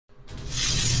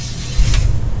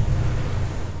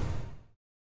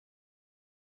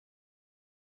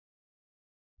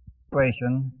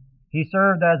graduation, he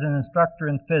served as an instructor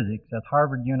in physics at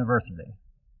Harvard University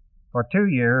for 2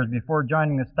 years before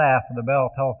joining the staff of the Bell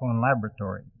Telephone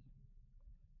Laboratories.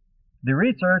 The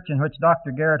research in which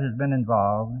Dr. Garrett has been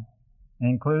involved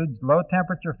includes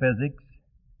low-temperature physics,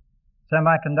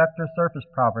 semiconductor surface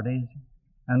properties,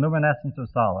 and luminescence of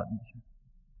solids.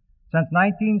 Since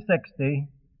 1960,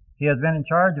 he has been in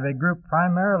charge of a group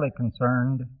primarily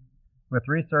concerned with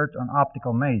research on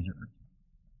optical measures.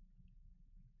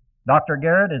 Dr.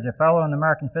 Garrett is a fellow in the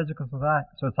American Physical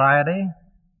Society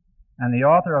and the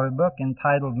author of a book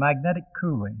entitled Magnetic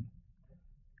Cooling,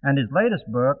 and his latest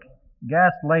book,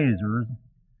 Gas Lasers,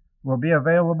 will be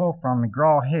available from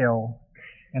McGraw-Hill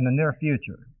in the near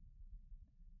future.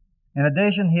 In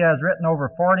addition, he has written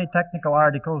over 40 technical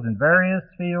articles in various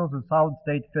fields of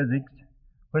solid-state physics,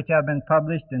 which have been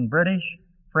published in British,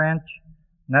 French,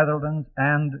 Netherlands,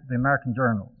 and the American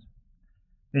journals.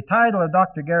 The title of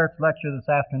Dr. Garrett's lecture this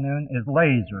afternoon is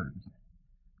Lasers,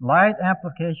 Light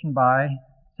Amplification by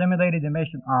Simulated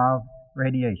Emission of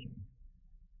Radiation.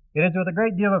 It is with a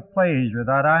great deal of pleasure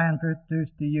that I introduce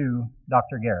to you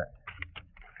Dr. Garrett.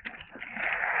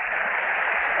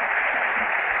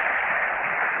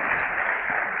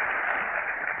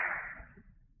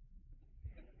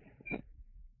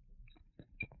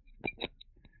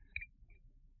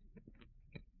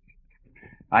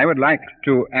 I would like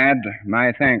to add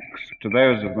my thanks to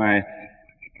those of my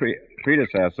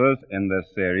predecessors in this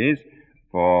series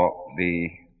for the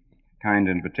kind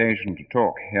invitation to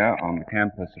talk here on the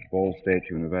campus of Ball State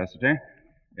University.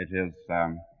 It is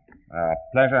a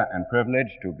pleasure and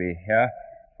privilege to be here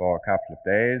for a couple of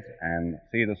days and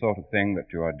see the sort of thing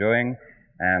that you are doing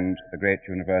and the great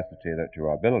university that you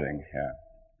are building here.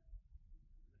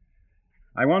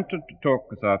 I wanted to talk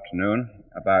this afternoon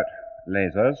about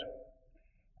lasers,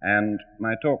 and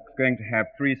my talk is going to have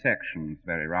 3 sections,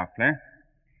 very roughly.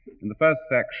 In the first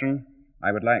section,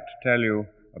 I would like to tell you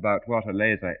about what a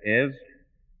laser is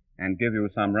and give you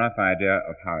some rough idea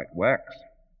of how it works.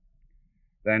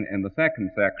 Then in the second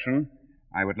section,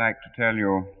 I would like to tell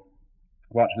you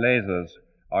what lasers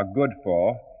are good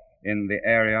for in the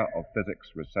area of physics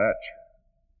research.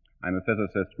 I'm a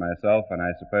physicist myself, and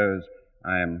I suppose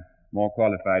I am more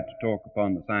qualified to talk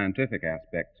upon the scientific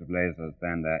aspects of lasers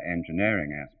than their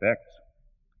engineering aspects.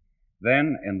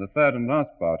 Then, in the third and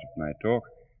last part of my talk,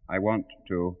 I want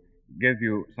to give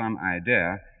you some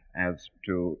idea as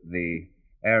to the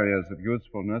areas of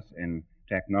usefulness in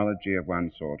technology of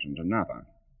one sort and another.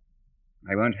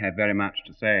 I won't have very much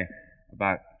to say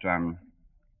about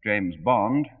James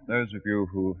Bond. Those of you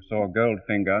who saw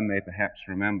Goldfinger may perhaps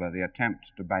remember the attempt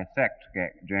to bisect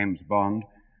James Bond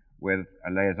with a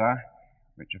laser,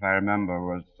 which, if I remember,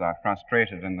 was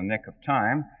frustrated in the nick of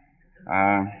time.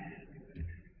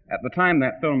 At the time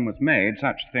that film was made,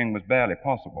 such a thing was barely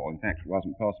possible. In fact, it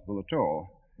wasn't possible at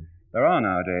all. There are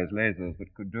nowadays lasers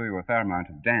that could do you a fair amount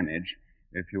of damage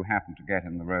if you happen to get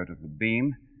in the road of the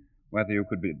beam. Whether you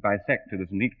could be bisected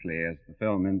as neatly as the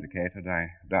film indicated,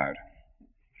 I doubt.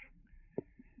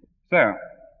 So,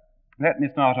 let me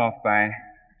start off by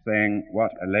saying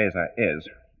what a laser is.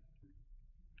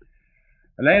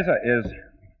 A laser is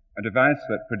a device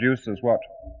that produces what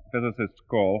physicists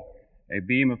call a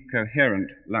beam of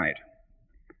coherent light.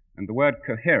 And the word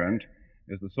coherent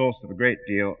is the source of a great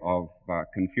deal of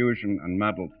confusion and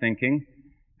muddled thinking,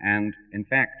 and in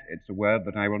fact it's a word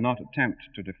that I will not attempt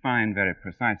to define very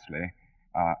precisely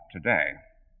today.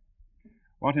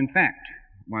 What in fact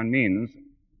one means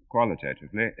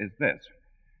qualitatively is this.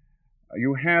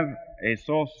 You have a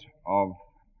source of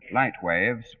light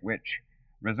waves which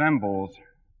resembles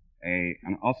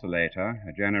an oscillator,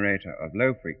 a generator of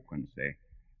low-frequency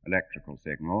electrical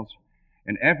signals,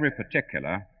 in every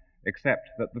particular except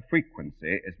that the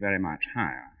frequency is very much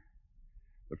higher.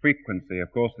 The frequency,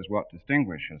 of course, is what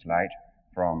distinguishes light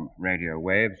from radio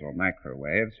waves or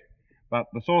microwaves, but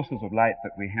the sources of light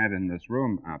that we have in this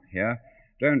room up here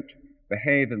don't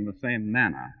behave in the same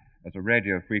manner as a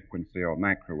radio frequency or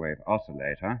microwave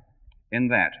oscillator, in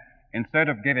that instead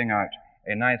of giving out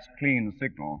a nice clean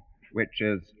signal, which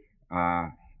is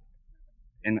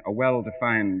in a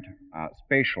well-defined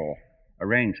spatial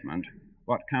arrangement,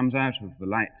 what comes out of the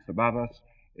lights above us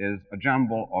is a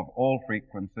jumble of all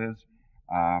frequencies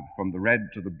from the red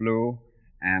to the blue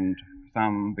and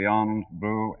some beyond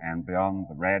blue and beyond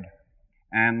the red,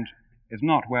 and is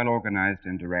not well organized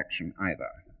in direction either.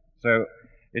 So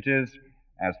it is,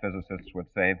 as physicists would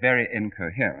say, very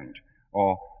incoherent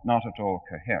or not at all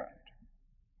coherent.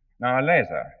 Now, a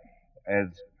laser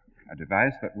is a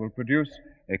device that will produce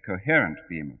a coherent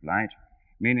beam of light,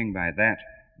 meaning by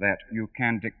that you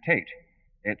can dictate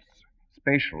its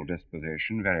spatial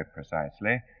disposition very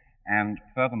precisely and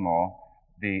furthermore,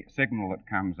 the signal that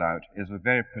comes out is of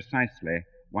very precisely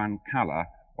one color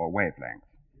or wavelength.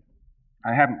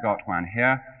 I haven't got one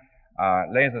here.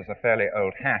 Lasers are fairly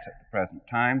old hat at the present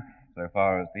time, so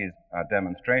far as these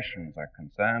demonstrations are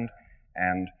concerned,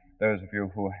 and those of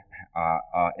you who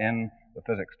are in the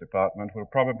physics department will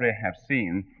probably have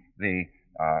seen the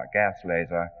gas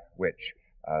laser which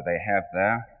they have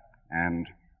there, and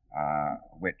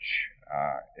which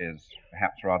is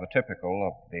perhaps rather typical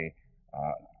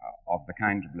of the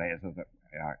kind of laser that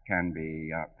can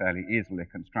be fairly easily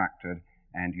constructed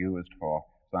and used for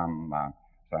some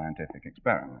scientific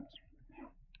experiments.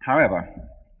 However,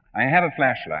 I have a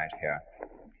flashlight here,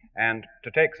 and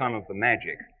to take some of the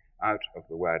magic out of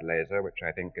the word laser, which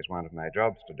I think is one of my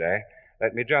jobs today,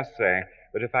 let me just say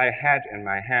that if I had in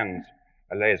my hands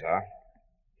a laser,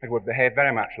 it would behave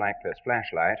very much like this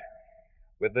flashlight.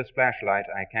 With this flashlight,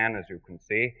 I can, as you can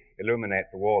see, illuminate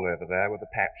the wall over there with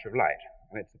a patch of light,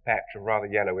 and it's a patch of rather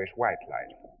yellowish white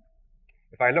light.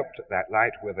 If I looked at that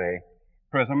light with a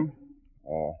prism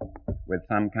or with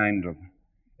some kind of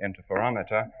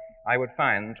interferometer, I would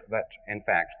find that, in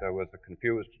fact, there was a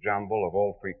confused jumble of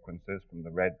all frequencies from the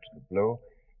red to the blue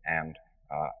and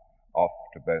off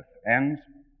to both ends.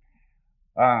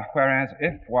 Whereas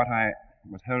if what I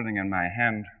was holding in my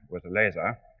hand was a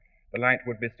laser, the light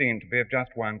would be seen to be of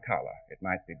just one color. It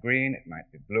might be green, it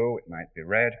might be blue, it might be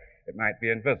red, it might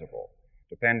be invisible,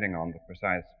 depending on the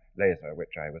precise laser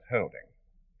which I was holding.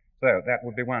 So that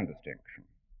would be one distinction.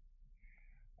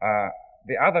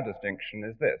 The other distinction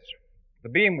is this. The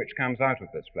beam which comes out of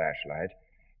this flashlight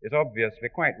is obviously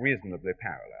quite reasonably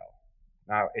parallel.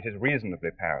 Now, it is reasonably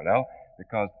parallel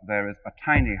because there is a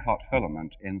tiny hot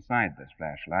filament inside this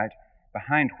flashlight,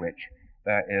 behind which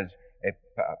there is a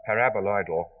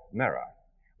paraboloidal mirror,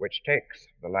 which takes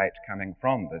the light coming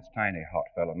from this tiny hot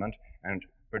filament and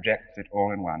projects it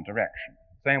all in one direction,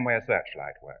 same way a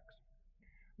searchlight works.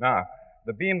 Now,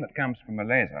 the beam that comes from a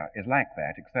laser is like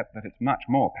that, except that it's much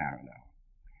more parallel.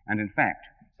 And in fact,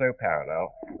 so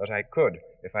parallel that I could,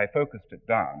 if I focused it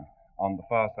down on the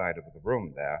far side of the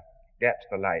room there, get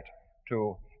the light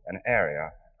to an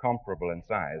area comparable in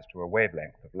size to a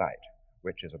wavelength of light,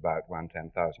 which is about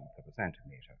 1/10,000th of a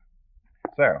centimeter.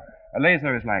 So, a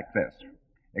laser is like this,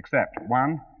 except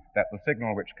one, that the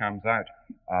signal which comes out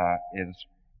is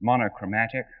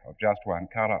monochromatic, of just one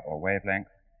color or wavelength,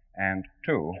 and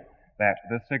two, that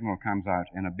this signal comes out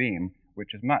in a beam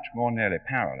which is much more nearly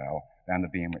parallel than the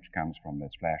beam which comes from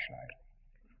this flashlight.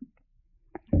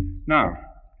 Now,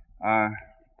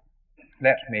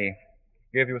 let me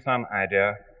give you some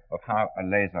idea of how a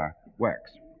laser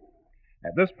works.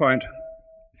 At this point,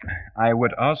 I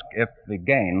would ask if the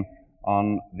gain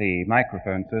on the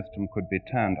microphone system could be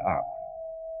turned up.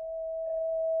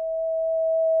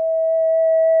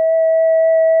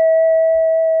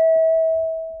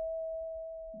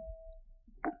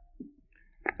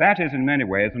 That is, in many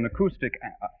ways, an acoustic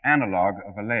analog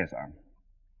of a laser.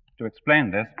 To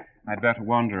explain this, I'd better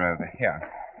wander over here.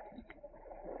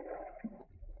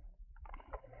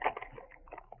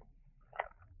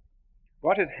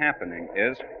 What is happening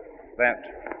is that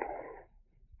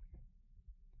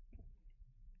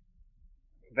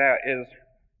there is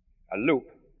a loop,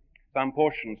 some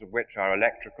portions of which are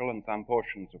electrical and some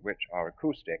portions of which are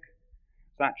acoustic,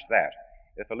 such that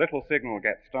if a little signal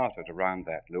gets started around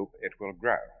that loop, it will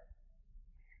grow.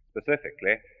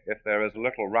 Specifically, if there is a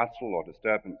little rustle or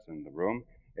disturbance in the room,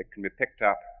 it can be picked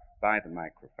up by the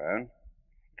microphone.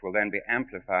 It will then be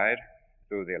amplified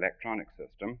through the electronic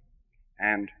system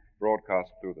and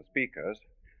broadcast through the speakers,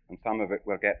 and some of it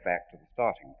will get back to the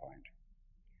starting point.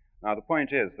 Now, the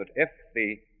point is that if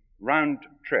the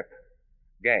round-trip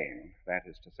gain, that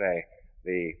is to say,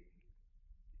 the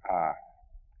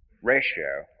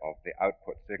ratio of the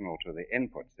output signal to the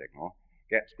input signal,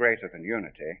 gets greater than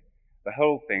unity, the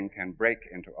whole thing can break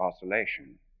into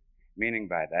oscillation, meaning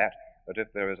by that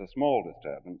if there is a small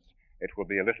disturbance, it will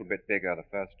be a little bit bigger the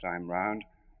first time round,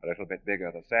 a little bit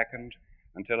bigger the second,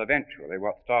 until eventually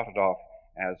what started off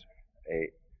as a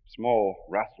small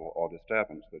rustle or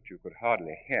disturbance that you could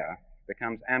hardly hear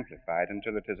becomes amplified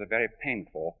until it is a very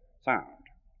painful sound.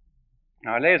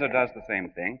 Now, a laser does the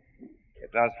same thing.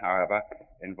 It does, however,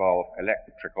 involve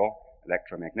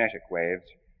electromagnetic waves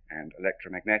and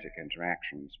electromagnetic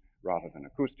interactions rather than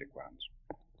acoustic ones.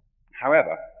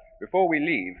 However, before we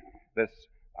leave this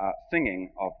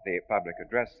singing of the public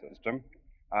address system,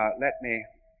 let me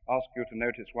ask you to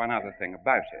notice one other thing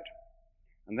about it,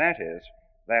 and that is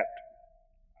that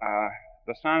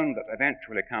the sound that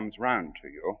eventually comes round to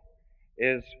you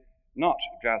is not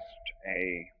just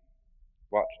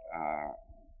what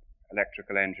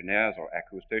electrical engineers or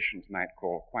acousticians might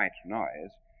call white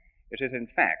noise, it is in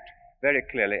fact very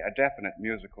clearly a definite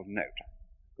musical note.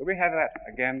 Could we have that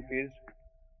again, please?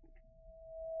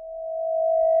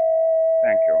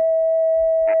 Thank you.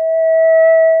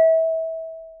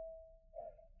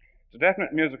 It's a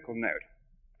definite musical note.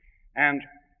 And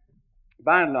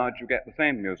by and large, you get the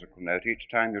same musical note each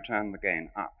time you turn the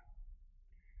gain up.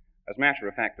 As a matter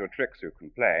of fact, there are tricks you can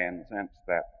play in the sense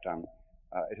that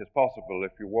it is possible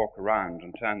if you walk around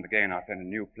and turn the gain up in a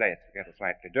new place to get a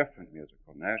slightly different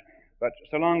musical note, but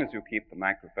so long as you keep the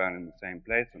microphone in the same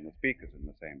place and the speakers in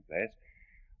the same place,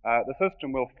 the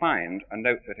system will find a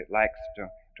note that it likes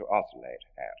to oscillate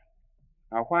at.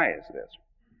 Now, why is this?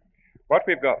 What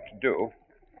we've got to do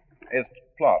is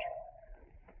plot.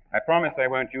 I promise I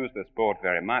won't use this board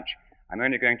very much. I'm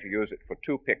only going to use it for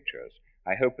two pictures.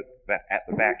 I hope that at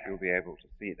the back you'll be able to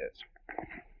see this.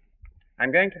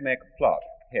 I'm going to make a plot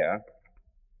here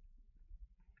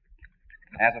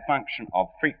as a function of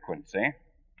frequency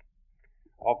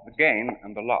of the gain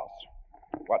and the loss.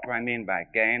 What do I mean by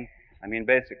gain? I mean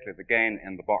basically the gain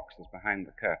in the boxes behind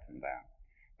the curtain there.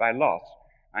 By loss,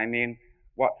 I mean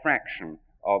what fraction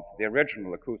of the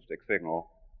original acoustic signal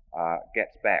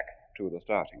gets back to the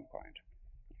starting point.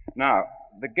 Now,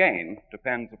 the gain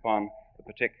depends upon the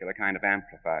particular kind of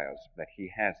amplifiers that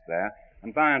he has there,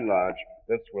 and by and large,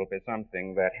 this will be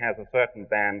something that has a certain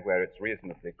band where it's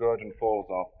reasonably good and falls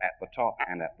off at the top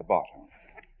and at the bottom.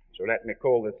 So let me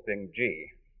call this thing G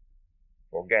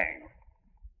for gain.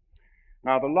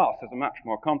 Now, the loss is a much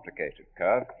more complicated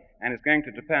curve and is going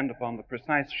to depend upon the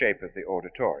precise shape of the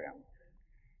auditorium.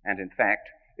 And in fact,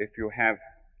 if you have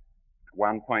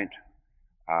one point,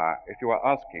 if you are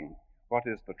asking what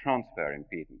is the transfer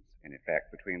impedance, in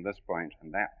effect, between this point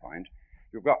and that point,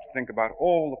 you've got to think about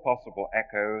all the possible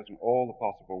echoes and all the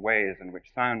possible ways in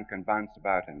which sound can bounce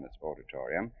about in this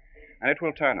auditorium, and it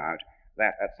will turn out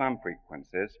that at some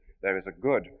frequencies there is a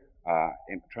good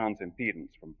transimpedance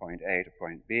from point A to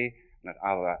point B, and at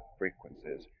other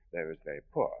frequencies there is very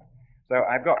poor. So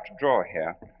I've got to draw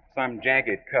here some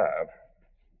jagged curve,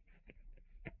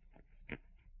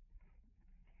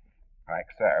 like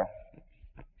so,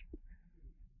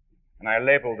 and I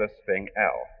label this thing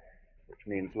L, which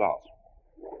means loss.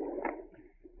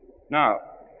 Now,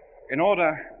 in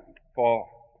order for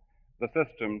the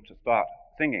system to start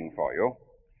singing for you,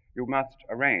 you must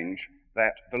arrange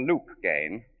that the loop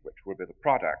gain, which will be the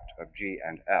product of G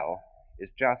and L, is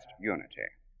just unity.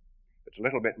 If it's a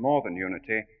little bit more than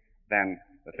unity, then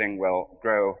the thing will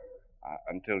grow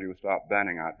until you start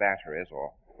burning out batteries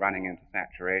or running into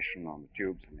saturation on the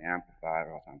tubes in the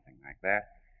amplifier or something like that.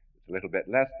 If it's a little bit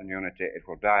less than unity, it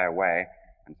will die away,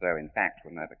 and so in fact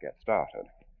will never get started.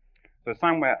 So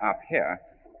somewhere up here,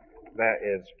 there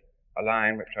is a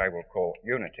line which I will call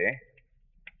unity.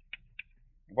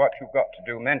 What you've got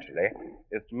to do mentally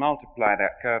is to multiply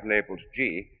that curve labeled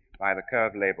G by the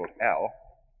curve labeled L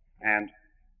and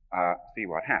see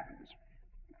what happens.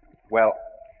 Well,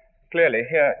 clearly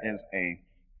here is a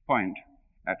point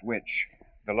at which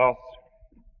the loss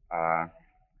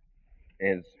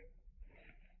is,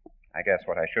 I guess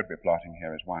what I should be plotting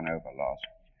here is 1 over loss,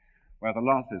 where the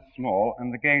loss is small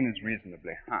and the gain is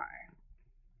reasonably high.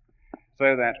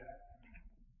 So that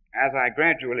as I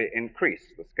gradually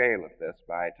increase the scale of this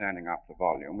by turning up the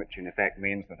volume, which in effect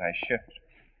means that I shift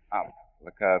up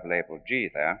the curve labeled G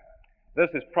there, this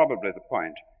is probably the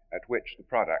point at which the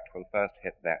product will first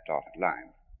hit that dotted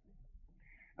line.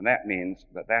 And that means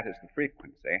that that is the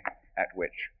frequency at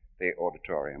which the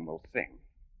auditorium will sing.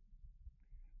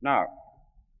 Now,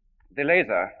 the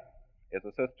laser is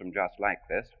a system just like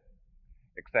this,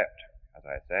 except, as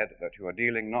I said, that you are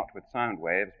dealing not with sound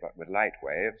waves, but with light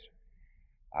waves,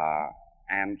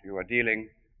 and you are dealing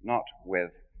not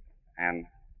with an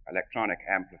electronic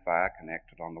amplifier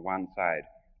connected on the one side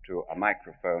to a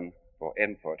microphone for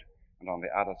input and on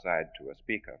the other side to a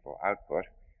speaker for output,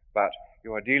 but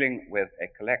you are dealing with a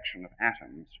collection of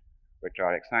atoms which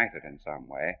are excited in some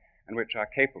way and which are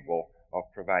capable of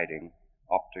providing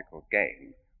optical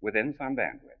gain within some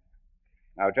bandwidth.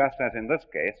 Now, just as in this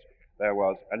case, there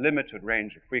was a limited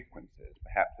range of frequencies,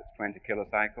 perhaps it's 20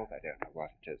 kilocycles, I don't know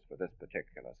what it is for this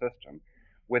particular system,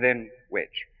 within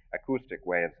which acoustic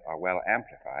waves are well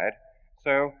amplified.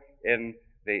 So in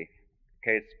the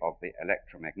case of the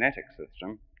electromagnetic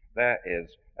system, there is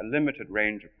a limited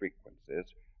range of frequencies,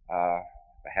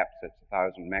 perhaps it's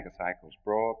 1,000 megacycles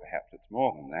broad, perhaps it's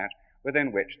more than that,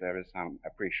 within which there is some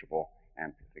appreciable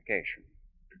amplification.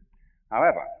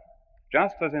 However,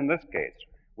 just as in this case,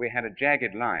 we had a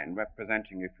jagged line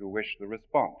representing, if you wish, the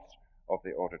response of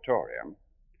the auditorium,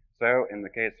 so in the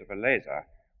case of a laser,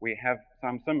 we have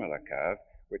some similar curve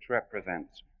which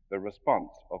represents the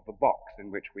response of the box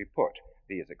in which we put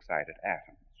these excited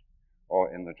atoms,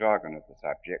 or in the jargon of the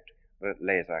subject, the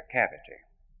laser cavity.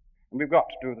 And we've got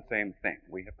to do the same thing.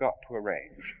 We have got to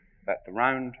arrange that the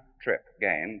round trip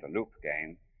gain, the loop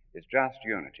gain, is just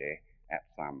unity at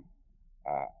some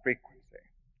frequency.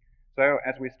 So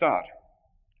as we start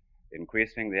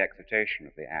increasing the excitation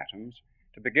of the atoms,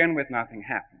 to begin with nothing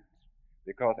happens,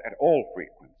 because at all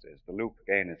frequencies the loop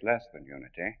gain is less than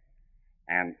unity,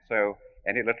 and so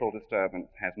any little disturbance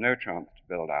has no chance to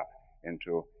build up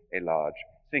into a large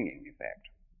singing effect.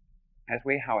 As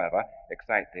we, however,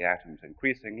 excite the atoms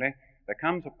increasingly, there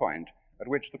comes a point at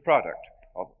which the product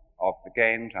of the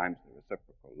gain times the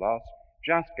reciprocal loss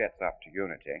just gets up to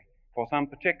unity for some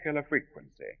particular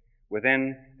frequency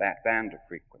within that band of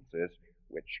frequencies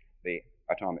which the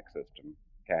atomic system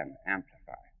can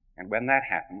amplify. And when that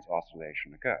happens,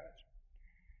 oscillation occurs.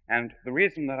 And the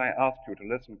reason that I asked you to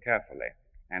listen carefully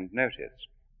and notice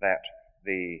that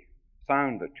the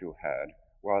sound that you heard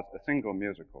was a single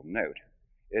musical note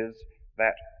is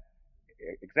that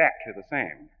exactly the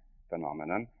same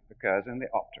phenomenon occurs in the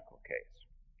optical case.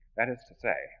 That is to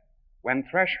say, when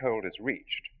threshold is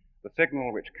reached, the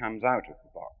signal which comes out of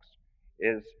the box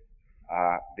is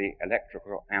the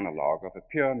electrical analog of a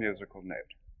pure musical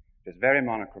note. It is very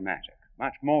monochromatic,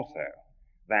 much more so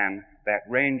than that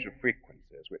range of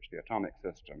frequencies which the atomic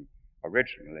system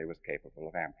originally was capable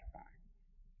of amplifying.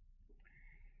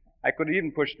 I could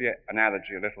even push the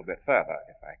analogy a little bit further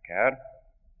if I cared.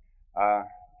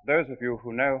 Those of you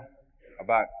who know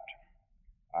about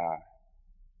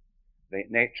the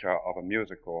nature of a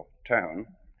musical tone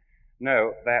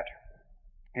know that,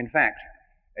 in fact,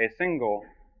 a single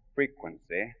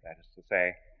frequency, that is to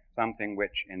say, something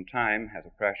which in time has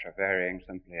a pressure varying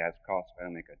simply as cos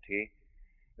omega t,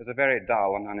 is a very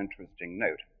dull and uninteresting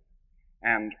note,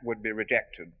 and would be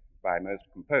rejected by most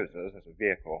composers as a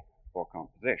vehicle for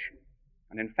composition.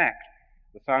 And in fact,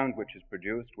 the sound which is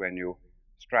produced when you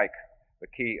strike the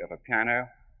key of a piano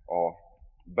or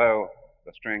bow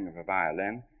the string of a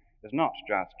violin is not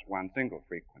just one single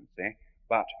frequency,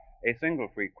 but a single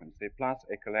frequency plus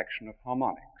a collection of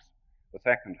harmonics, the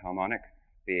second harmonic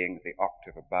being the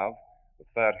octave above, the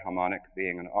third harmonic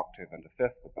being an octave and a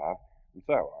fifth above, and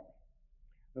so on.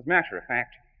 As a matter of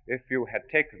fact, if you had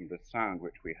taken this sound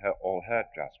which we all heard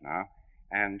just now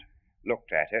and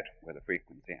looked at it with a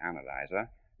frequency analyzer,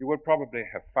 you would probably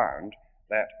have found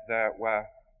that there were,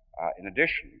 in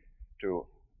addition to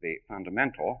the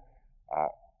fundamental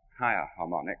higher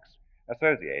harmonics,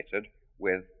 associated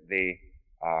with the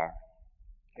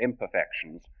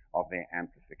imperfections of the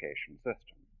amplification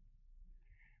system.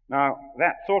 Now,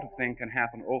 that sort of thing can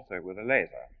happen also with a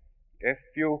laser. If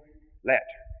you let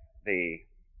the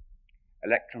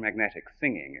electromagnetic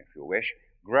singing, if you wish,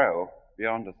 grow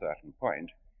beyond a certain point,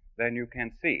 then you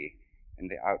can see in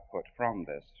the output from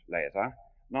this laser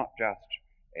not just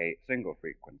a single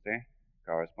frequency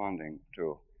corresponding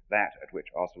to that at which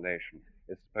oscillation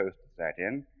is supposed to set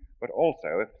in, but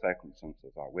also, if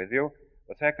circumstances are with you,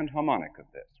 the second harmonic of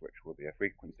this, which will be a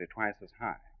frequency twice as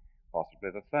high, possibly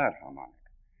the third harmonic,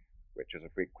 which is a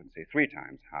frequency 3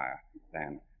 times higher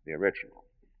than the original.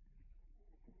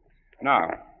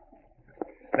 Now,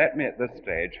 let me at this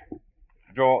stage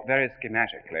draw very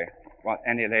schematically what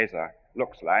any laser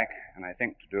looks like, and I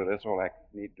think to do this all I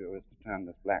need to do is to turn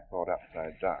this blackboard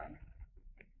upside down.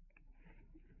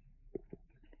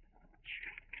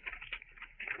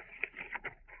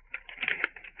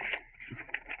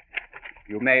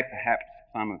 You may perhaps,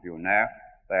 some of you know,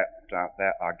 that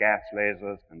there are gas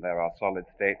lasers and there are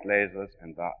solid-state lasers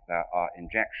and that there are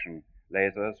injection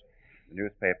lasers. The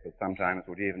newspapers sometimes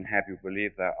would even have you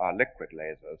believe there are liquid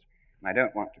lasers. And I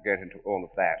don't want to get into all of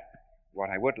that. What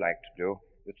I would like to do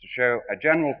is to show a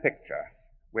general picture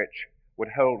which would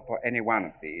hold for any one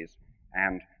of these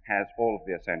and has all of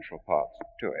the essential parts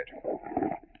to it.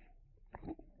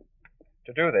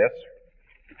 To do this,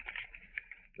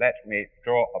 let me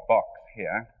draw a box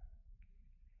here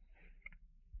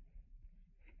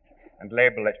and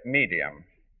label it medium.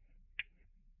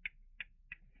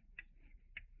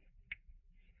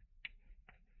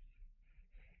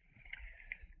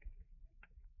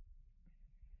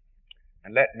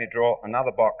 And let me draw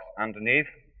another box underneath,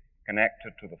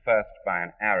 connected to the first by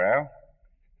an arrow,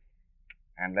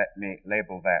 and let me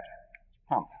label that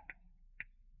pump.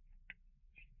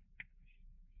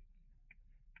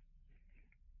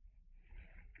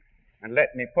 And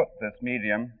let me put this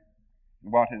medium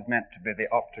in what is meant to be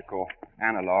the optical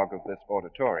analog of this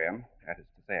auditorium, that is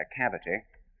to say a cavity,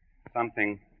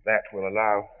 something that will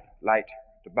allow light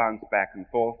to bounce back and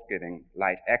forth, giving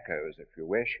light echoes, if you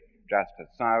wish, just as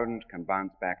sound can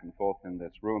bounce back and forth in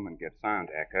this room and give sound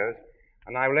echoes.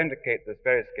 And I will indicate this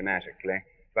very schematically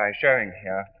by showing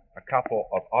here a couple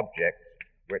of objects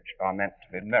which are meant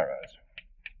to be mirrors.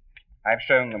 I've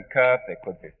shown them curved. They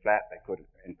could be flat. They could,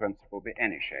 in principle, be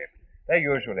any shape. They're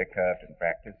usually curved in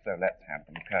practice, so let's have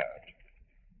them curved.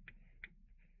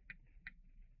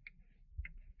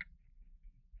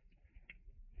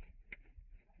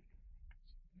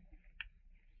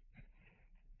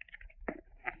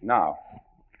 Now,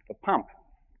 the pump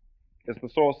is the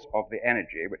source of the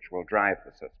energy which will drive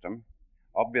the system.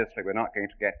 Obviously, we're not going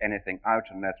to get anything out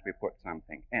unless we put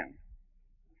something in.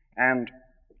 And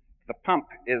the pump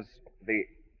is the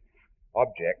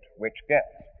object which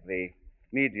gets the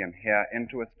medium here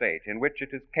into a state in which it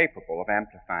is capable of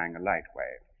amplifying a light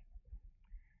wave.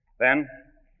 Then,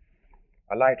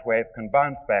 a light wave can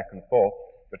bounce back and forth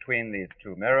between these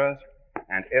two mirrors,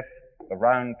 and if the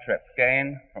round trip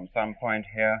gain from some point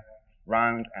here,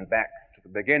 round and back to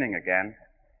the beginning again,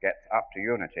 gets up to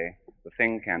unity, the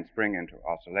thing can spring into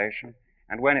oscillation,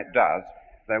 and when it does,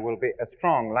 there will be a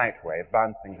strong light wave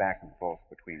bouncing back and forth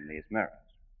between these mirrors.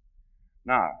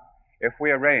 Now, if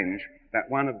we arrange that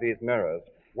one of these mirrors,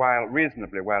 while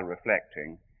reasonably well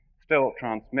reflecting, still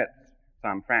transmits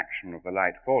some fraction of the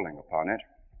light falling upon it,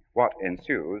 what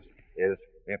ensues is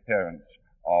the appearance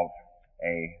of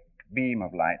a beam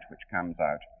of light which comes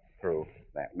out through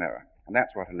that mirror. And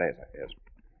that's what a laser is.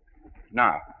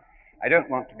 Now, I don't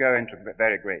want to go into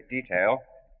very great detail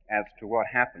as to what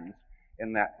happens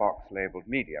in that box labeled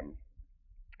medium.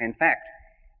 In fact,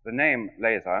 the name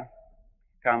laser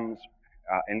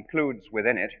includes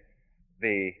within it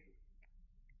the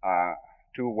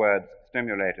two words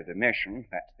stimulated emission,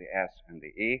 that's the S and the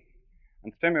E.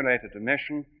 And stimulated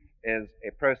emission is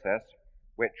a process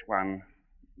which one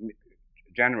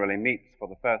generally meets for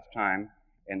the first time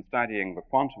in studying the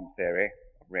quantum theory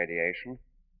of radiation,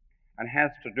 and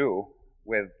has to do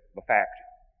with the fact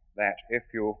that if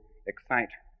you excite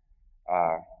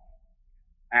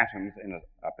atoms in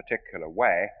a particular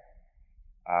way,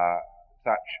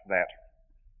 such that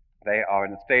they are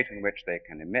in a state in which they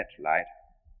can emit light,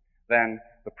 then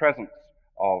the presence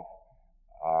of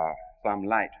some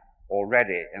light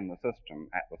already in the system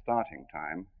at the starting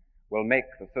time will make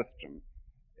the system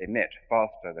emit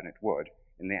faster than it would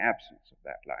in the absence of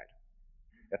that light.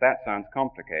 If that sounds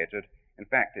complicated, in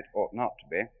fact it ought not to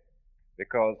be,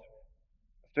 because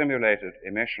stimulated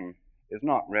emission is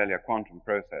not really a quantum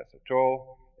process at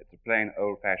all. It's a plain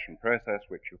old-fashioned process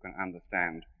which you can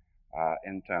understand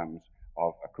in terms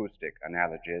of acoustic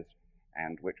analogies,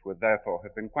 and which would therefore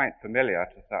have been quite familiar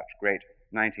to such great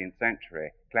 19th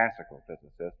century classical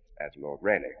physicists as Lord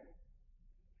Rayleigh.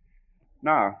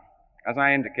 Now, as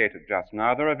I indicated just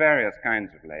now, there are various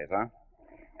kinds of laser,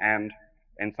 and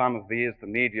in some of these the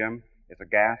medium is a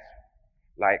gas,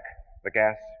 like the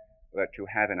gas that you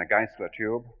have in a Geissler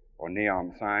tube or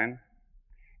neon sign.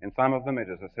 In some of them it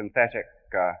is a synthetic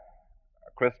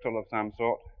crystal of some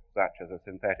sort, such as a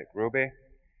synthetic ruby.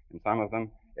 In some of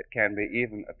them it can be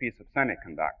even a piece of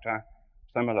semiconductor,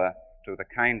 similar to the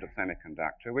kind of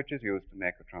semiconductor which is used to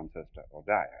make a transistor or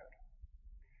diode.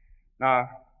 Now,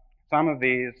 some of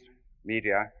these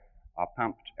media are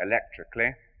pumped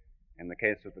electrically. In the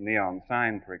case of the neon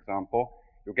sign, for example,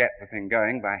 you get the thing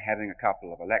going by having a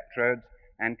couple of electrodes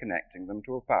and connecting them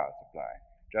to a power supply,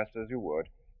 just as you would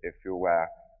if you were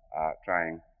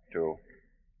trying to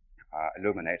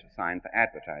illuminate a sign for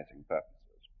advertising purposes.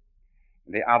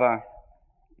 The other,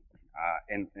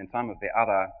 in some of the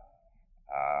other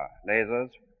lasers,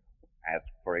 as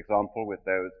for example with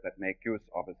those that make use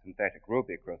of a synthetic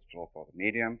ruby crystal for the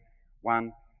medium,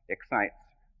 one excites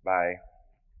by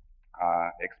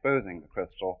exposing the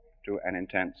crystal to an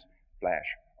intense flash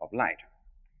of light.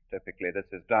 Typically this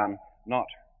is done not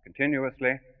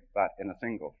continuously, but in a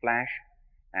single flash,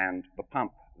 and the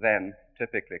pump then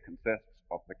typically consists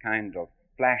of the kind of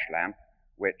flash lamp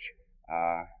which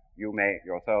you may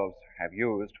yourselves have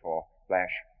used for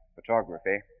flash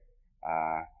photography.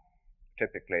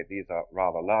 Typically these are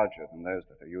rather larger than those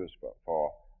that are used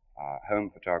for home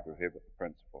photography, but the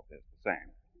principle is the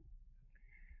same.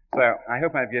 So I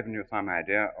hope I've given you some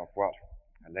idea of what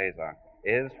a laser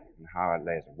is and how a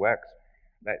laser works.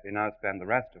 Let me now spend the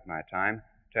rest of my time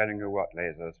telling you what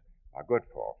lasers are good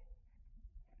for.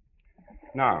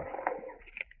 Now,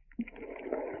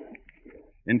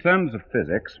 in terms of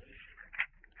physics,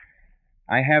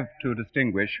 I have to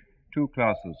distinguish two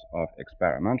classes of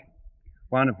experiment,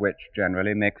 one of which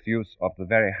generally makes use of the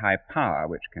very high power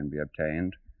which can be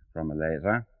obtained from a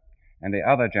laser, and the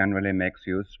other generally makes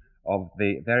use of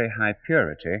the very high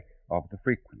purity of the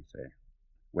frequency.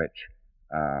 which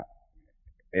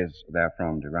is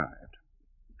therefrom derived.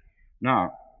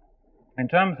 Now, in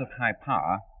terms of high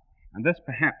power, and this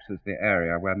perhaps is the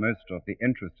area where most of the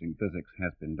interesting physics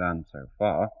has been done so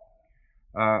far,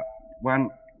 one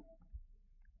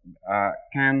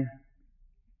can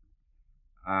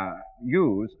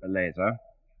use a laser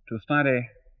to study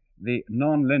the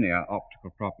nonlinear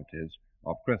optical properties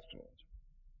of crystals.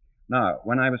 Now,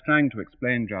 when I was trying to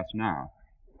explain just now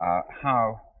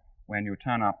how, when you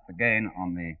turn up the gain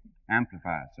on the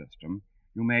amplifier system,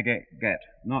 you may get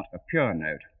not a pure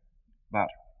note, but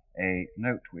a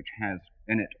note which has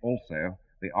in it also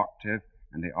the octave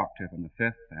and the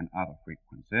fifth and other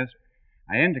frequencies,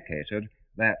 I indicated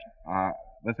that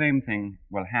the same thing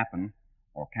will happen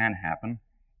or can happen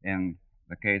in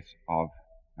the case of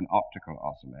an optical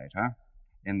oscillator,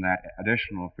 in that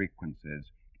additional frequencies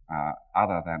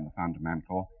other than the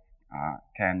fundamental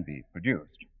can be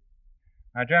produced.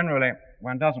 Now, generally,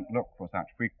 one doesn't look for such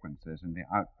frequencies in the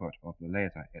output of the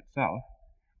laser itself,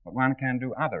 but one can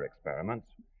do other experiments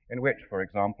in which, for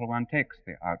example, one takes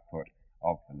the output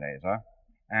of the laser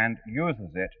and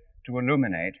uses it to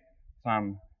illuminate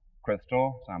some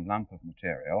crystal, some lump of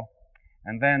material,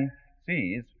 and then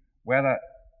sees whether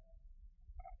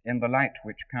in the light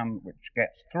which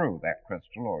gets through that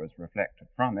crystal or is reflected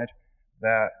from it,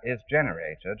 there is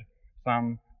generated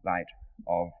some light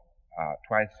of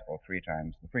twice or three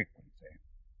times the frequency.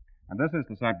 And this is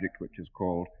the subject which is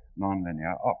called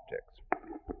nonlinear optics.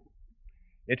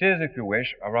 It is, if you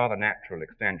wish, a rather natural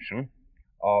extension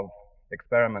of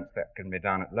experiments that can be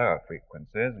done at lower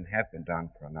frequencies and have been done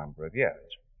for a number of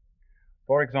years.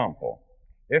 For example,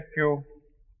 if you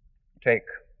take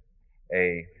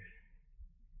an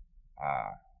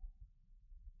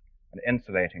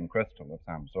insulating crystal of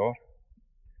some sort,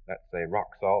 let's say rock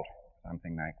salt,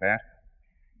 something like that,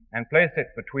 and place it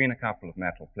between a couple of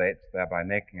metal plates, thereby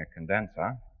making a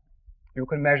condenser, you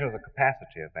can measure the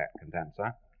capacity of that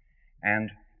condenser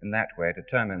and in that way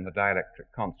determine the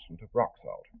dielectric constant of rock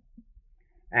salt.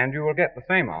 And you will get the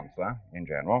same answer, in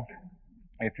general,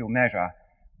 if you measure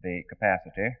the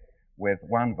capacity with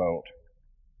 1 volt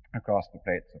across the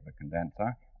plates of the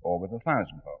condenser or with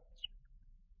 1,000 volts.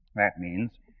 That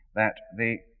means that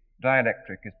the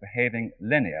dielectric is behaving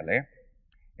linearly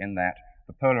in that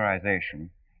the polarization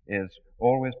is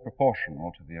always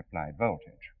proportional to the applied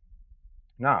voltage.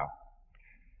 Now,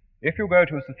 if you go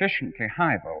to a sufficiently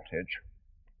high voltage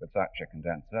with such a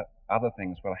condenser, other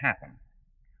things will happen.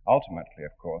 Ultimately,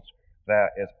 of course,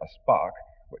 there is a spark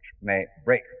which may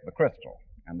break the crystal,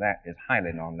 and that is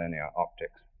highly nonlinear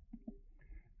optics.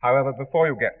 However, before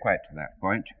you get quite to that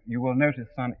point, you will notice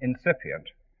some incipient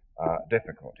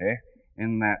difficulty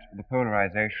in that the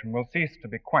polarization will cease to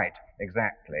be quite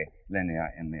exactly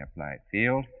linear in the applied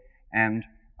field, and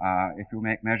if you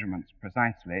make measurements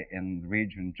precisely in the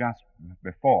region just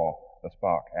before the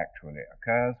spark actually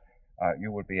occurs,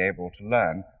 you will be able to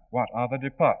learn what are the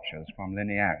departures from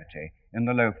linearity in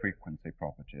the low-frequency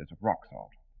properties of rock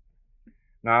salt.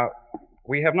 Now,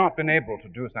 we have not been able to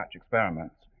do such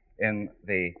experiments in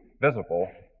the visible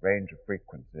range of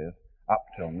frequencies up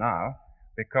till now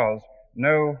because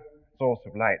no source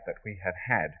of light that we have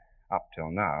had up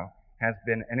till now has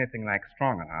been anything like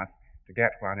strong enough to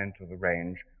get one into the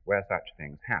range where such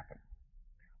things happen.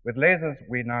 With lasers,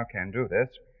 we now can do this,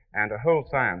 and a whole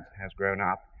science has grown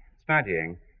up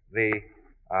studying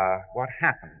what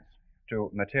happens to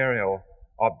material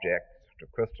objects, to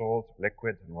crystals,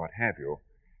 liquids, and what have you,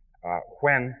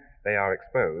 when they are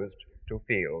exposed to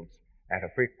fields at a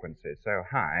frequency so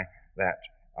high that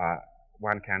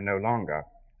one can no longer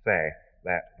say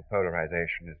that the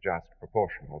polarization is just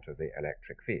proportional to the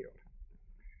electric field.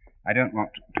 I don't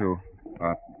want to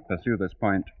pursue this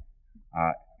point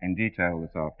in detail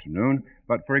this afternoon,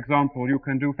 but for example, you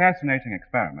can do fascinating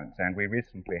experiments, and we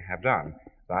recently have done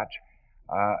such,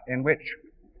 in which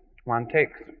one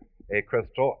takes a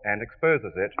crystal and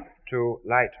exposes it to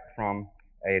light from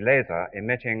a laser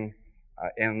emitting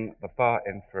in the far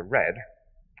infrared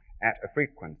at a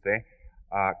frequency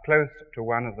close to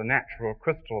one of the natural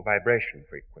crystal vibration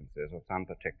frequencies of some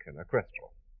particular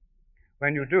crystal.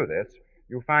 When you do this,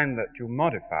 you find that you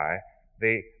modify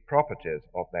the properties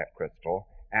of that crystal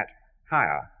at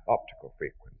higher optical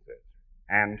frequencies.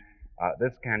 And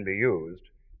this can be used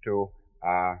to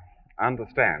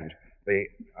understand the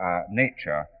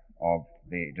nature of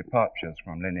the departures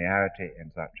from linearity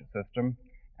in such a system,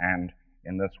 and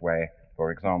in this way,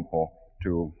 for example,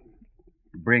 to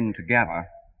bring together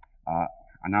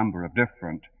a number of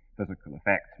different physical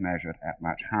effects measured at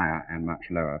much higher and much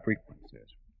lower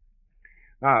frequencies.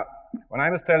 Now, when I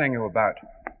was telling you about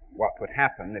what would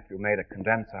happen if you made a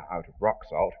condenser out of rock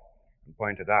salt, and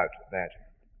pointed out that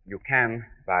you can,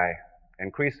 by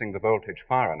increasing the voltage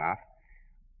far enough,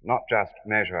 not just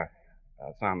measure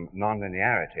some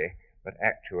nonlinearity, but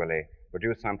actually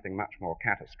produce something much more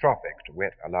catastrophic, to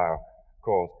wit,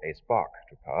 cause a spark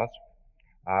to pass.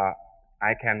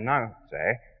 I can now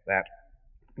say that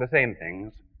the same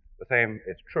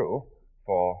is true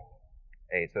for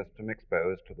a system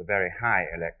exposed to the very high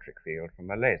electric field from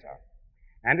a laser.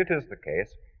 And it is the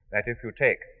case that if you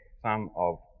take some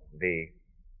of the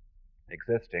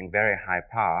existing very high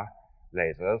power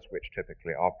lasers, which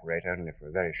typically operate only for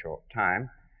a very short time,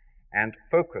 and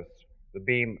focus the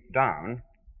beam down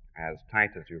as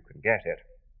tight as you can get it,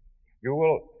 you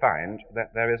will find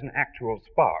that there is an actual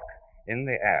spark in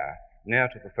the air near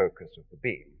to the focus of the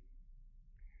beam.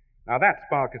 Now that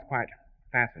spark is quite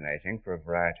fascinating for a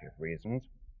variety of reasons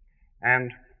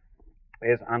and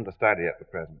is under study at the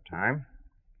present time.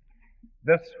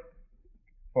 This,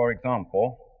 for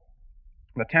example,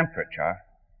 the temperature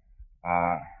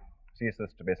ceases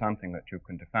to be something that you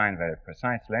can define very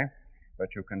precisely,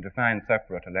 but you can define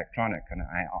separate electronic and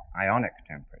ionic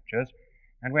temperatures,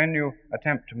 and when you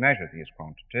attempt to measure these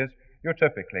quantities, you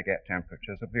typically get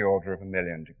temperatures of the order of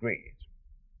 1,000,000 degrees.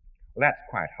 Well, that's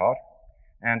quite hot,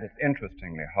 and it's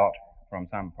interestingly hot from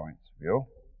some points of view,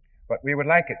 but we would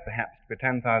like it perhaps to be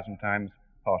 10,000 times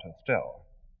hotter still.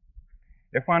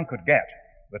 If one could get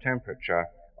the temperature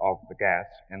of the gas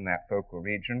in that focal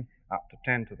region up to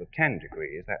 10 to the 10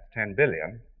 degrees, that's 10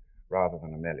 billion rather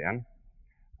than 1,000,000,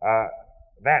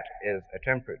 that is a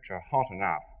temperature hot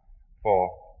enough for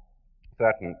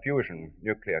certain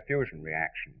nuclear fusion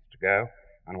reactions to go,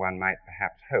 and one might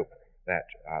perhaps hope that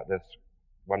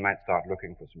one might start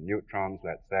looking for some neutrons,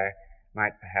 let's say,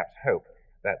 might perhaps hope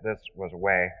that this was a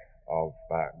way of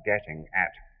getting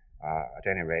at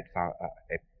any rate,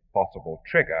 a possible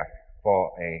trigger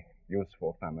for a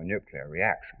useful thermonuclear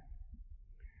reaction.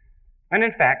 And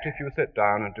in fact, if you sit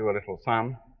down and do a little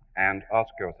sum and ask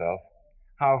yourself,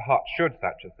 how hot should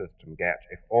such a system get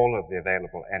if all of the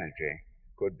available energy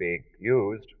could be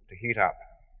used to heat up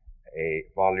a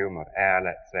volume of air,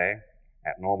 let's say,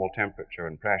 at normal temperature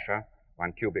and pressure,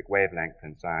 1 cubic wavelength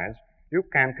in size, you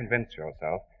can convince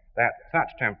yourself that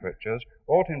such temperatures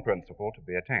ought in principle to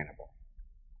be attainable.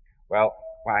 Well,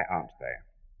 why aren't they?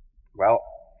 Well,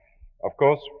 of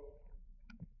course,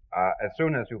 as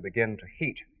soon as you begin to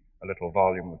heat a little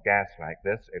volume of gas like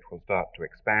this, it will start to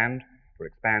expand. It will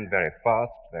expand very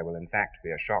fast. There will in fact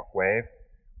be a shock wave,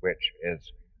 which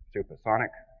is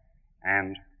supersonic,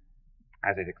 and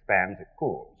as it expands, it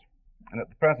cools. And at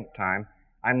the present time,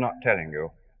 I'm not telling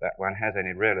you that one has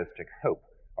any realistic hope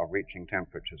of reaching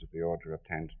temperatures of the order of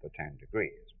 10 to the 10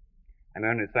 degrees. I'm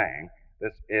only saying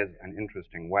this is an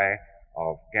interesting way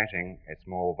of getting a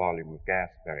small volume of gas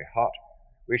very hot.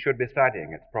 We should be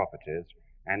studying its properties,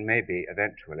 and maybe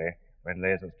eventually, when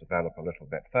lasers develop a little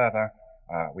bit further,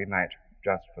 we might,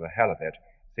 just for the hell of it,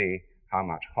 see how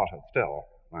much hotter still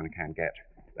one can get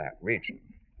that region.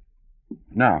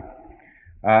 Now,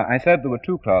 I said there were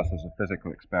two classes of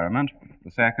physical experiment.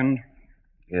 The second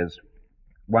is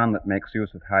one that makes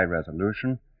use of high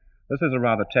resolution. This is a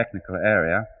rather technical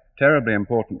area, terribly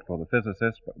important for the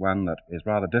physicist, but one that is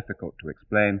rather difficult to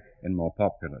explain in more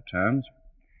popular terms.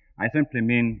 I simply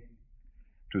mean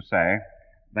to say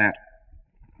that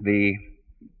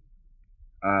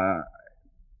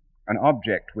an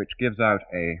object which gives out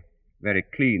a very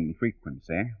clean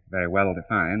frequency, very well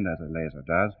defined as a laser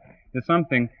does, is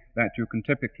something that you can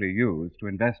typically use to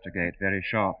investigate very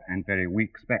sharp and very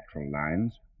weak spectral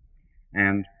lines,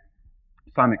 and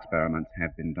some experiments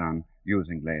have been done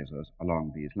using lasers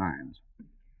along these lines.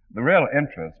 The real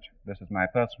interest, this is my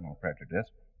personal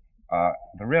prejudice,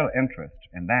 the real interest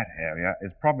in that area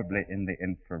is probably in the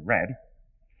infrared,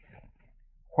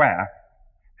 where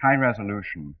high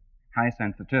resolution, high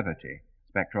sensitivity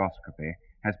spectroscopy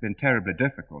has been terribly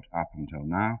difficult up until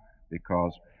now,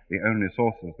 because the only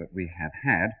sources that we have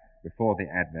had before the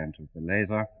advent of the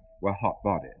laser were hot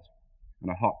bodies. And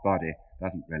a hot body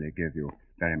doesn't really give you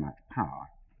very much power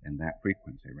in that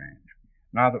frequency range.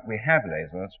 Now that we have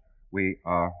lasers, we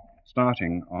are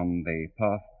starting on the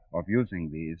path of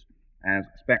using these as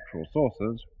spectral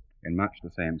sources in much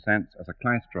the same sense as a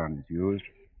klystron is used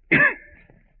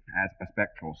as a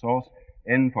spectral source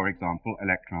in, for example,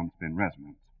 electron spin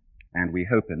resonance. And we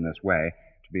hope in this way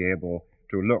to be able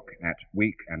to look at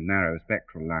weak and narrow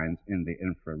spectral lines in the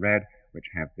infrared which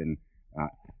have been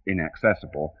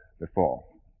inaccessible before.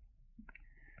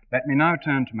 Let me now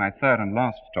turn to my third and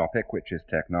last topic, which is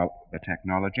the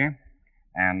technology,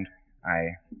 and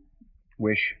I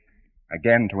wish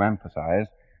again to emphasize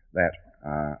that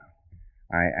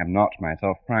I am not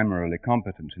myself primarily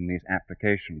competent in these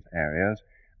applications areas,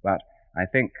 but I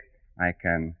think I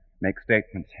can make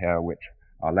statements here which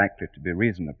are likely to be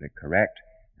reasonably correct,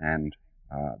 and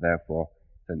therefore,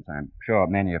 since I'm sure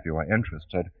many of you are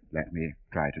interested, let me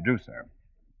try to do so.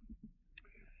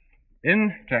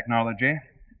 In technology,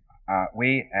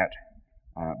 we at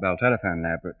Bell Telephone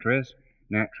Laboratories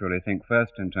naturally think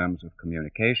first in terms of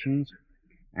communications,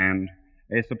 and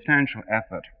a substantial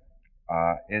effort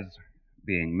is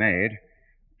being made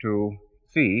to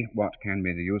see what can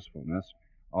be the usefulness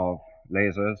of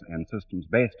lasers and systems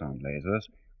based on lasers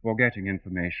for getting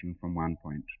information from one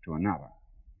point to another.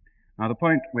 Now, the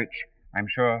point which I'm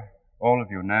sure all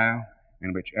of you know,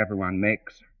 and which everyone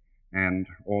makes, and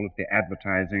all of the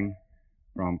advertising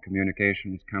from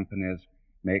communications companies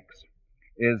makes,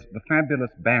 is the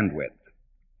fabulous bandwidth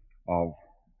of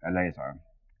a laser.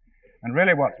 And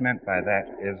really what's meant by that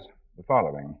is the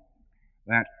following,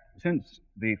 that since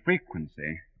the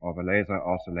frequency of a laser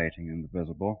oscillating in the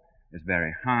visible is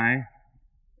very high,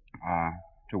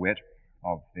 to wit,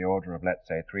 of the order of, let's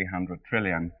say, 300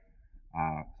 trillion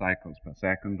cycles per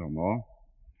second or more,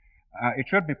 it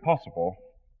should be possible,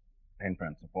 in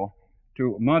principle,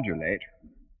 to modulate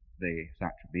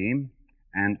such a beam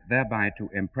and thereby to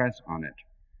impress on it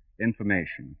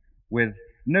information with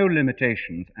no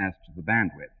limitations as to the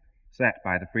bandwidth set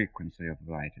by the frequency of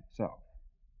the light itself.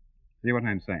 See what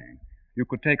I'm saying? You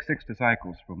could take 60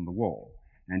 cycles from the wall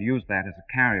and use that as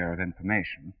a carrier of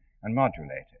information and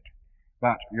modulate it.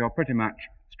 But you're pretty much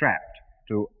strapped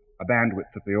to a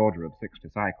bandwidth of the order of 60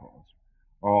 cycles,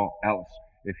 or else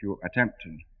if you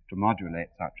attempted to modulate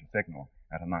such a signal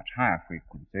at a much higher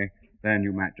frequency, then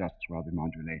you might just as well be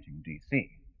modulating DC.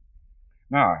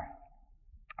 Now,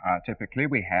 typically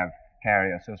we have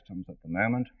carrier systems at the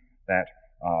moment that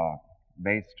are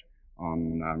based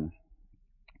on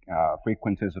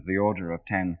frequencies of the order of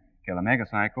 10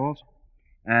 kilomegacycles,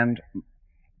 and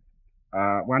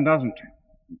one doesn't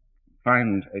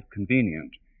find it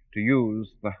convenient to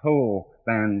use the whole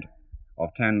band of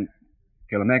 10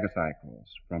 kilomegacycles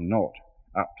from naught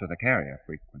up to the carrier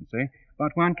frequency,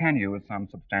 but one can use some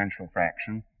substantial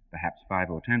fraction, perhaps 5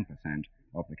 or 10%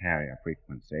 of the carrier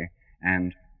frequency,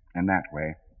 and in that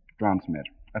way transmit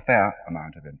a fair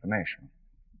amount of information.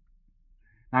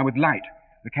 Now, with light,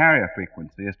 the carrier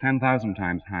frequency is 10,000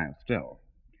 times higher still,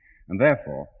 and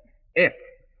therefore, if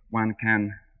one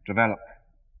can develop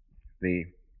the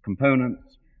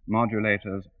components,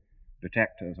 modulators,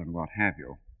 detectors, and what have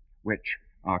you, which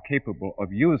are capable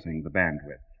of using the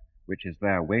bandwidth which is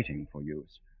there waiting for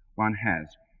use, one has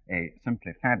a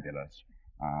simply fabulous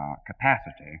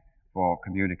capacity for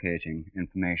communicating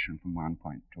information from one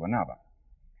point to another.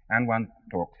 And one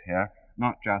talks here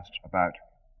not just about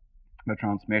the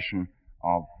transmission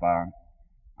of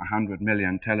 100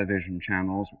 million television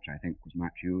channels, which I think was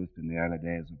much used in the early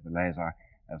days of the laser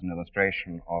as an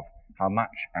illustration of how much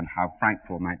and how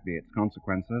frightful might be its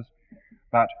consequences,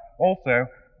 but also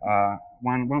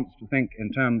one wants to think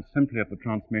in terms simply of the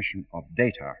transmission of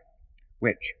data,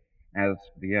 which, as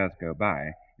the years go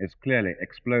by, is clearly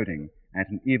exploding at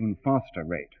an even faster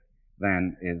rate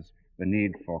than is the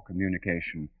need for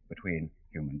communication between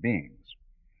human beings.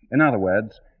 In other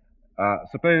words,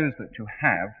 suppose that you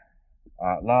have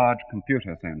large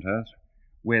computer centers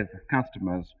with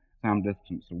customers some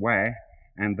distance away,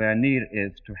 and their need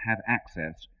is to have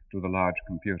access to the large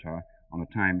computer on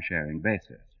a time-sharing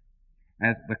basis.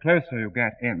 As the closer you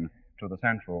get in to the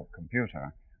central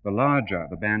computer, the larger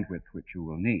the bandwidth which you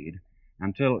will need,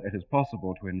 until it is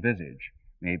possible to envisage,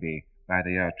 maybe by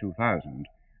the year 2000,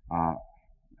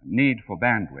 need for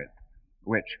bandwidth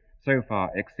which so far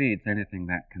exceeds anything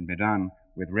that can be done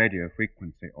with radio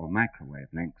frequency or microwave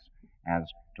links as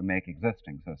to make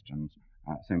existing systems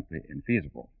simply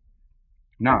infeasible.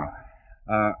 Now,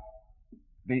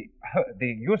 the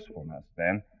usefulness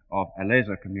then of a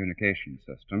laser communication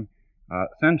system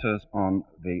centers on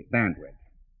the bandwidth.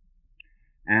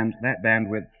 And that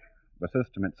bandwidth, the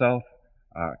system itself,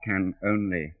 can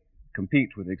only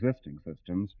compete with existing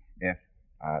systems if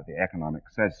the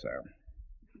economics says so.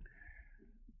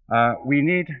 We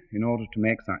need, in order to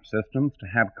make such systems, to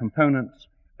have components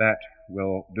that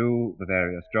will do the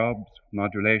various jobs,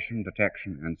 modulation,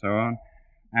 detection, and so on.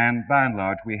 And by and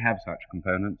large, we have such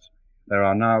components. There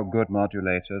are now good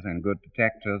modulators and good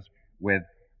detectors with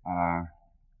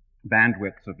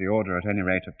bandwidths of the order, at any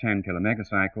rate, of 10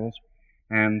 kilomegacycles,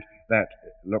 and that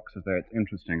looks as though it's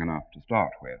interesting enough to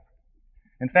start with.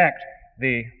 In fact,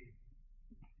 the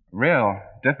real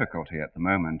difficulty at the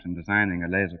moment in designing a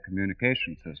laser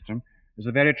communication system is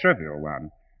a very trivial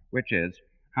one, which is,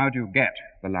 how do you get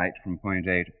the light from point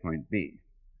A to point B?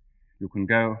 You can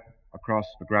go across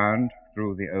the ground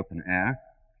through the open air,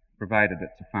 provided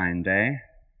it's a fine day,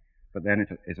 but then it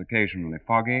is occasionally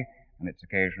foggy and it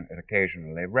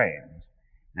occasionally rains.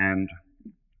 And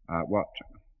what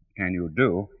can you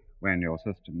do when your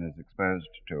system is exposed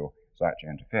to such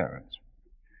interference?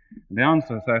 The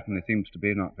answer certainly seems to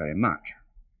be not very much.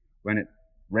 When it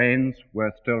rains,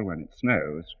 worse still when it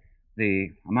snows,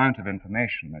 the amount of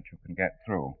information that you can get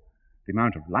through, the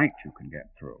amount of light you can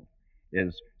get through,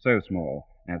 is so small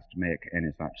as to make any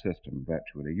such system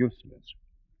virtually useless.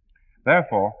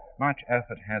 Therefore, much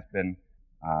effort has been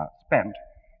spent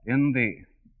in the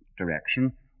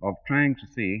direction of trying to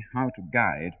see how to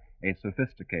guide a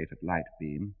sophisticated light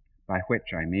beam, by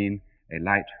which I mean a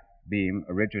light beam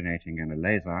originating in a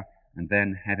laser and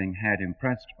then having had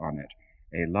impressed on it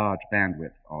a large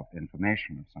bandwidth of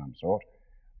information of some sort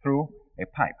through a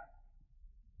pipe.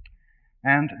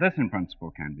 And this in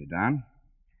principle can be done.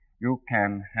 You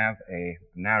can have a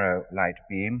narrow light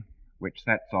beam which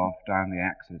sets off down the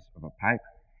axis of a pipe,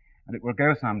 and it will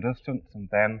go some distance, and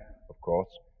then, of course,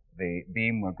 the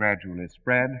beam will gradually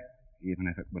spread, even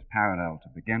if it was parallel to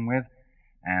begin with,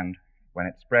 and when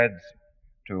it spreads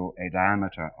to a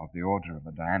diameter of the order of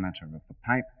the diameter of the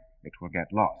pipe, it will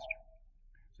get lost.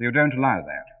 So you don't allow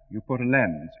that. You put a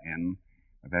lens in,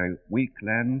 a very weak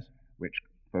lens, which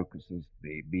focuses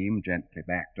the beam gently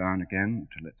back down again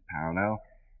until it's parallel,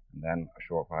 and then a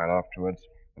short while afterwards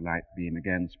the light beam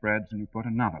again spreads and you put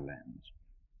another lens.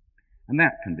 And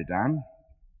that can be done.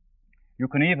 You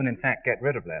can even in fact get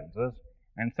rid of lenses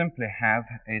and simply have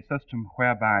a system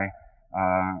whereby,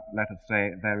 let us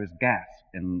say, there is gas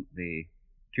in the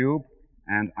tube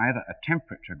and either a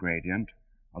temperature gradient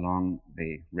along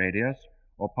the radius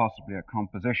or possibly a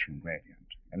composition gradient.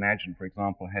 Imagine, for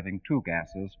example, having two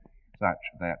gases such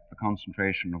that the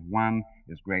concentration of one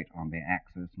is great on the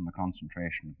axis and the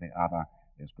concentration of the other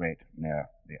is great near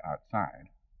the outside.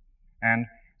 And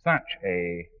such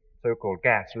a so-called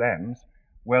gas lens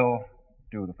will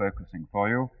do the focusing for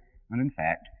you, and in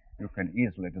fact you can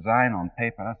easily design on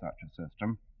paper such a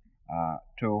system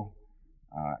to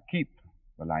keep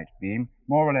the light beam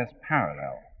more or less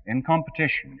parallel in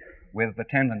competition with the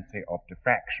tendency of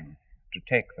diffraction to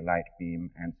take the light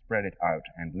beam and spread it out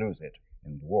and lose it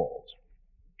in the walls.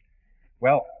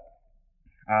 Well,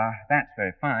 that's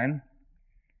very fine.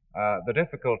 The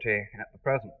difficulty at the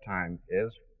present time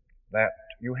is that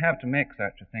you have to make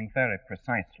such a thing very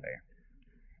precisely,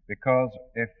 because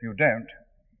if you don't,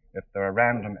 if there are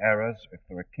random errors, if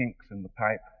there are kinks in the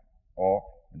pipe, or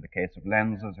in the case of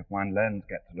lenses, if one lens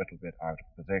gets a little bit out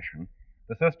of position,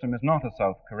 the system is not a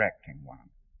self-correcting one.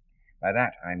 By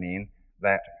that I mean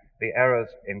that the errors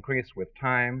increase with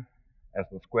time as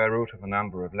the square root of the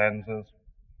number of lenses,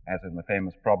 as in the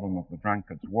famous problem of the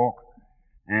drunkard's walk,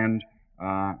 and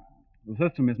the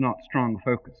system is not strong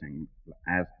focusing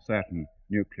as certain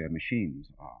nuclear machines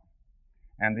are.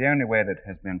 And the only way that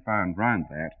has been found round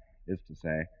that is to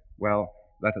say, well,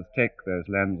 let us take those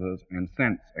lenses and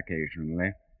sense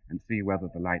occasionally and see whether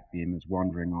the light beam is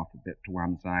wandering off a bit to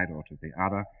one side or to the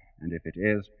other, and if it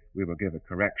is, we will give a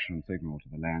correction signal to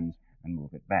the lens and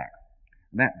move it back.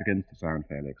 And that begins to sound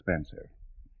fairly expensive.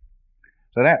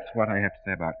 So that's what I have to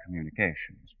say about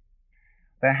communications.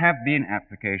 There have been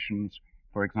applications,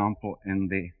 for example, in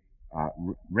the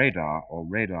radar or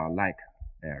radar-like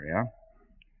area.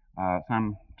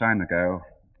 Some time ago,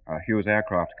 Hughes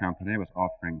Aircraft Company was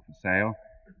offering for sale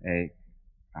a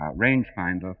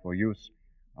rangefinder for use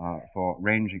for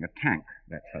ranging a tank,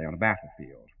 let's say, on a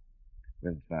battlefield,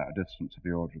 with a distance of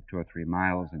the order of 2 or 3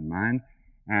 miles in mind.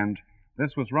 And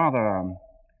this was rather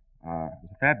a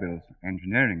fabulous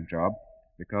engineering job,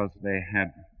 because they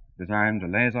had designed a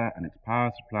laser and its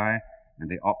power supply and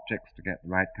the optics to get the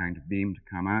right kind of beam to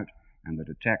come out, and the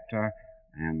detector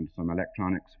and some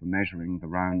electronics for measuring the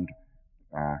round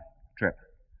trip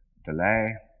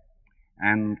delay,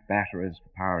 and batteries for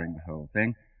powering the whole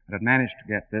thing, and had managed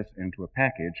to get this into a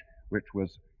package which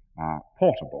was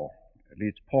portable, at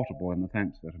least portable in the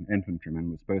sense that an infantryman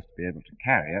was supposed to be able to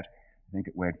carry it. I think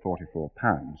it weighed 44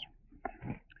 pounds.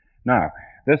 Now,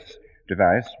 this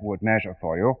device would measure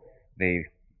for you the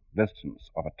distance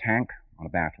of a tank on a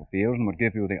battlefield and would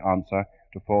give you the answer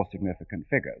to 4 significant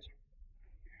figures.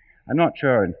 I'm not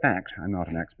sure, in fact, I'm not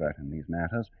an expert in these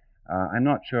matters, I'm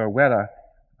not sure whether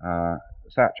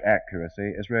such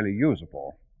accuracy is really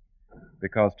usable,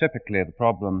 because typically the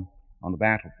problem on the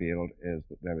battlefield is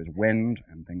that there is wind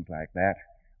and things like that,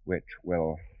 which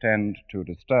will tend to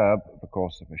disturb the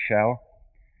course of a shell.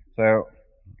 So,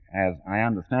 as I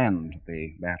understand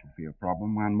the battlefield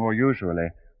problem, one more usually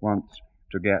wants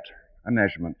to get a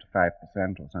measurement to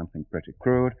 5% or something pretty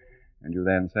crude, and you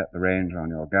then set the range on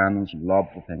your guns and lob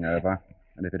the thing over,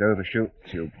 and if it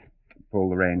overshoots, you pull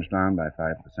the range down by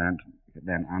 5%. If it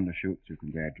then undershoots, you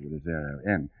can gradually zero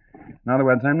in. In other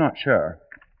words, I'm not sure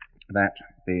that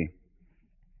the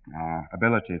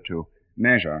ability to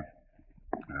measure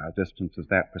distances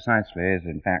that precisely is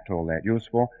in fact all that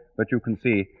useful, but you can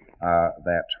see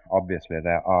that obviously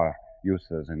there are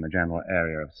uses in the general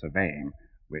area of surveying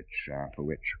for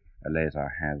which a laser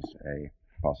has a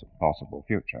possible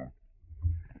future.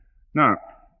 Now,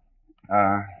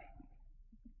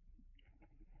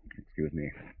 excuse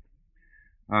me.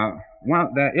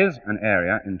 Well, there is an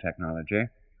area in technology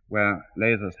where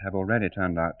lasers have already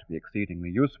turned out to be exceedingly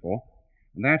useful,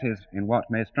 and that is in what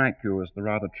may strike you as the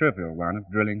rather trivial one of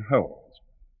drilling holes.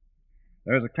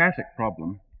 There is a classic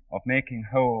problem of making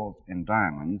holes in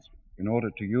diamonds in order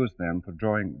to use them for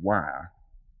drawing wire.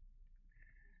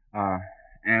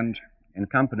 And in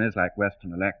companies like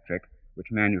Western Electric,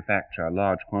 which manufacture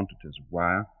large quantities of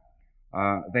wire,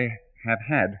 they have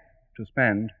had to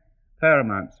spend fair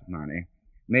amounts of money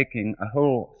making a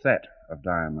whole set of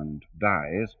diamond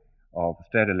dies of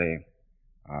steadily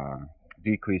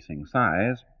decreasing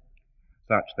size,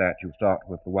 such that you start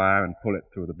with the wire and pull it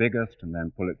through the biggest, and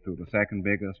then pull it through the second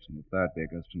biggest, and the third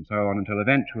biggest, and so on, until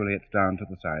eventually it's down to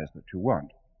the size that you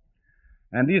want.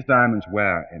 And these diamonds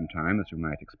wear in time, as you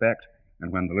might expect,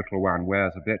 and when the little one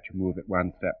wears a bit, you move it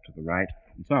one step to the right,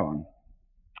 and so on.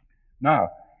 Now,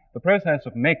 the process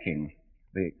of making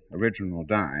the original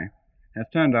die has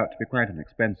turned out to be quite an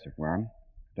expensive one.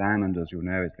 Diamond, as you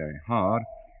know, is very hard,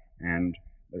 and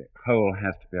the hole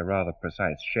has to be a rather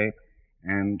precise shape,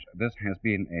 and this has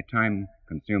been a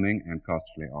time-consuming and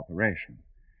costly operation.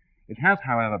 It has,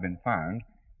 however, been found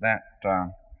that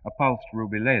a pulsed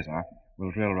ruby laser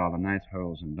will drill rather nice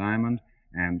holes in diamond,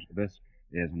 and this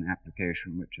is an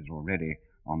application which is already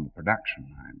on the production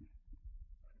line.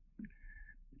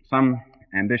 Some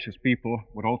ambitious people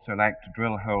would also like to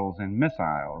drill holes in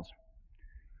missiles.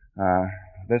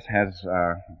 This has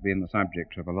been the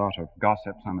subject of a lot of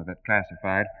gossip, some of it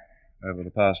classified, over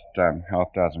the past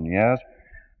half dozen years,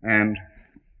 and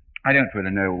I don't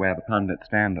really know where the pundits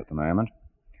stand at the moment.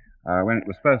 When it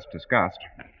was first discussed,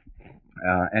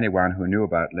 anyone who knew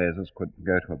about lasers could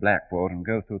go to a blackboard and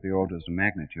go through the orders of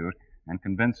magnitude and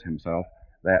convince himself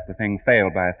that the thing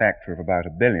failed by a factor of about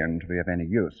 1 billion to be of any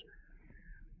use,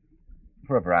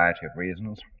 for a variety of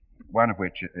reasons, one of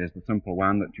which is the simple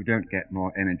one that you don't get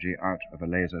more energy out of a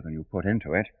laser than you put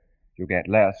into it. You get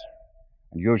less,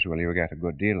 and usually you get a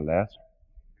good deal less.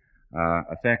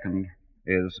 A second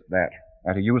is that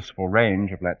at a useful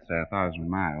range of, let's say, 1,000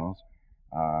 miles,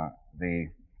 the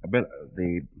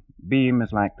beam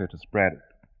is likely to spread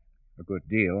a good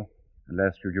deal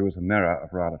unless you use a mirror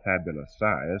of rather fabulous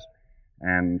size,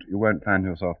 and you won't find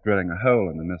yourself drilling a hole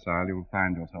in the missile. You will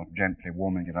find yourself gently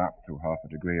warming it up to 1/2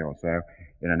 degree or so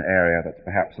in an area that's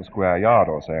perhaps a square yard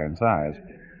or so in size.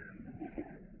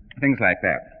 Things like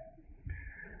that.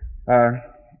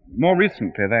 More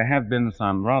recently, there have been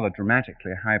some rather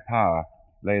dramatically high-power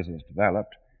lasers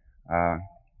developed.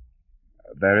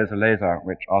 There is a laser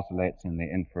which oscillates in the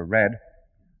infrared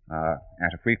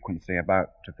at a frequency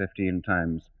about 15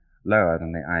 times lower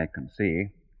than the eye can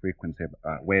see,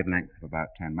 wavelength of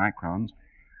about 10 microns.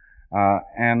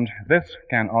 And this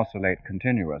can oscillate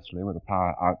continuously with a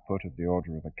power output of the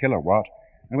order of 1 kilowatt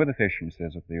and with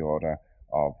efficiencies of the order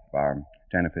of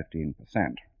 10 or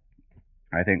 15%.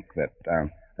 I think that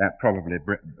that probably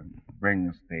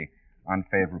brings the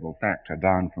unfavorable factor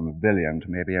down from 1 billion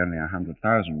to maybe only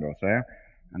 100,000 or so,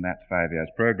 and that's 5 years'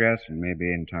 progress, and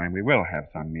maybe in time we will have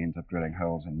some means of drilling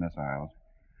holes in missiles.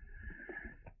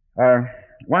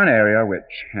 One area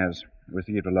which has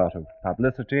received a lot of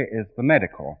publicity is the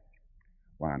medical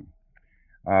one.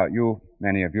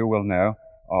 Many of you will know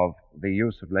of the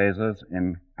use of lasers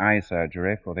in eye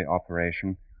surgery for the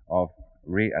operation of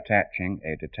reattaching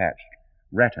a detached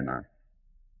retina.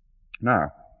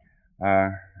 Now,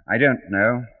 I don't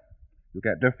know. You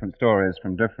get different stories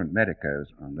from different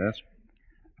medicos on this.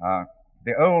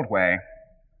 The old way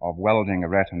of welding a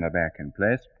retina back in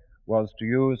place was to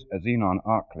use a xenon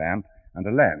arc lamp and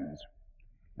a lens.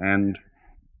 And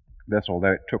this,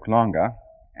 although it took longer,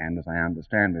 and as I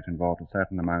understand it involved a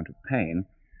certain amount of pain,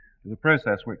 is a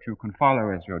process which you can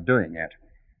follow as you're doing it.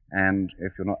 And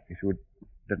if you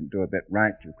didn't do a bit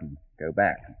right, you can go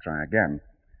back and try again.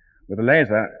 With a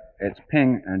laser, it's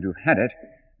ping and you've had it,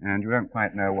 and you don't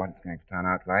quite know what it's going to turn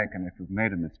out like, and if you've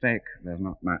made a mistake, there's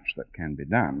not much that can be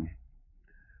done.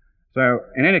 So,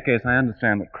 in any case, I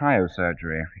understand that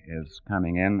cryosurgery is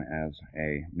coming in as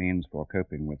a means for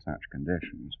coping with such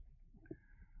conditions.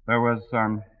 There was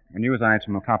a news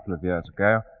item a couple of years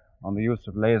ago on the use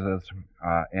of lasers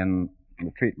in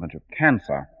the treatment of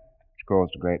cancer, which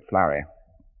caused a great flurry.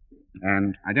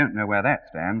 And I don't know where that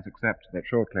stands, except that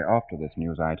shortly after this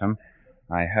news item,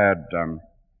 I heard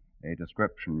a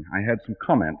description, I heard some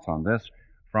comments on this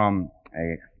from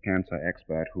a cancer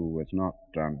expert who was not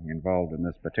involved in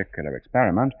this particular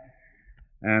experiment.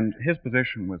 And his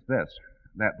position was this,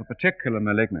 that the particular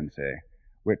malignancy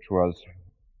which was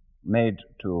made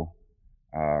to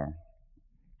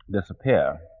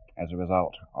disappear as a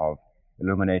result of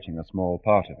illuminating a small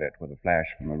part of it with a flash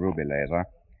from a ruby laser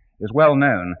is well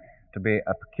known to be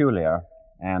a peculiar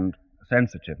and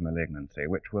sensitive malignancy,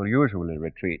 which will usually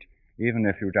retreat even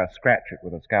if you just scratch it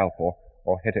with a scalpel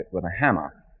or hit it with a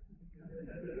hammer.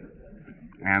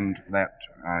 And that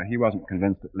he wasn't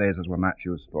convinced that lasers were much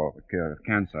use for the cure of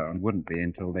cancer, and wouldn't be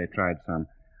until they tried some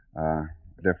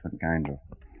different kind of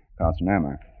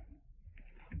carcinoma.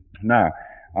 Now,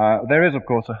 there is, of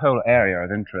course, a whole area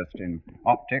of interest in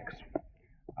optics.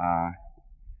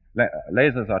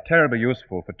 Lasers are terribly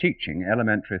useful for teaching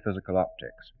elementary physical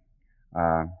optics.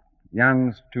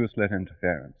 Young's two-slit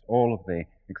interference, all of the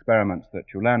experiments that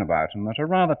you learn about and that are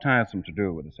rather tiresome to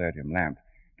do with a sodium lamp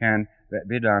can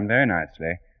be done very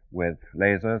nicely with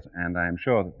lasers, and I am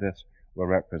sure that this will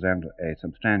represent a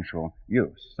substantial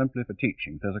use simply for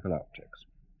teaching physical optics.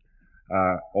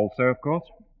 Also, of course,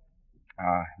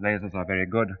 lasers are very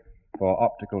good for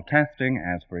optical testing,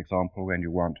 as for example when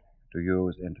you want to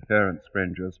use interference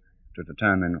fringes to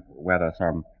determine whether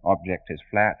some object is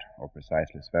flat or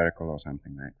precisely spherical or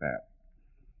something like that.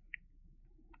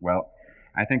 Well,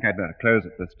 I think I'd better close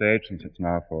at this stage since it's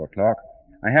now 4 o'clock.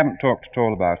 I haven't talked at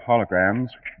all about holograms.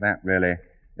 That really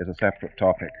is a separate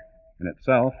topic in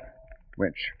itself,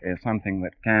 which is something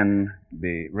that can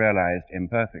be realized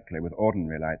imperfectly with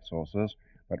ordinary light sources,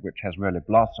 but which has really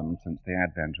blossomed since the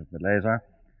advent of the laser.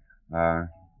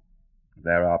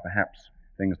 There are perhaps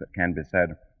things that can be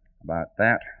said about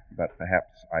that, but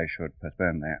perhaps I should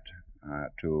postpone that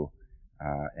to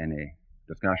any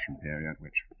discussion period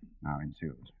which now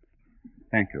ensues.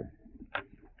 Thank you.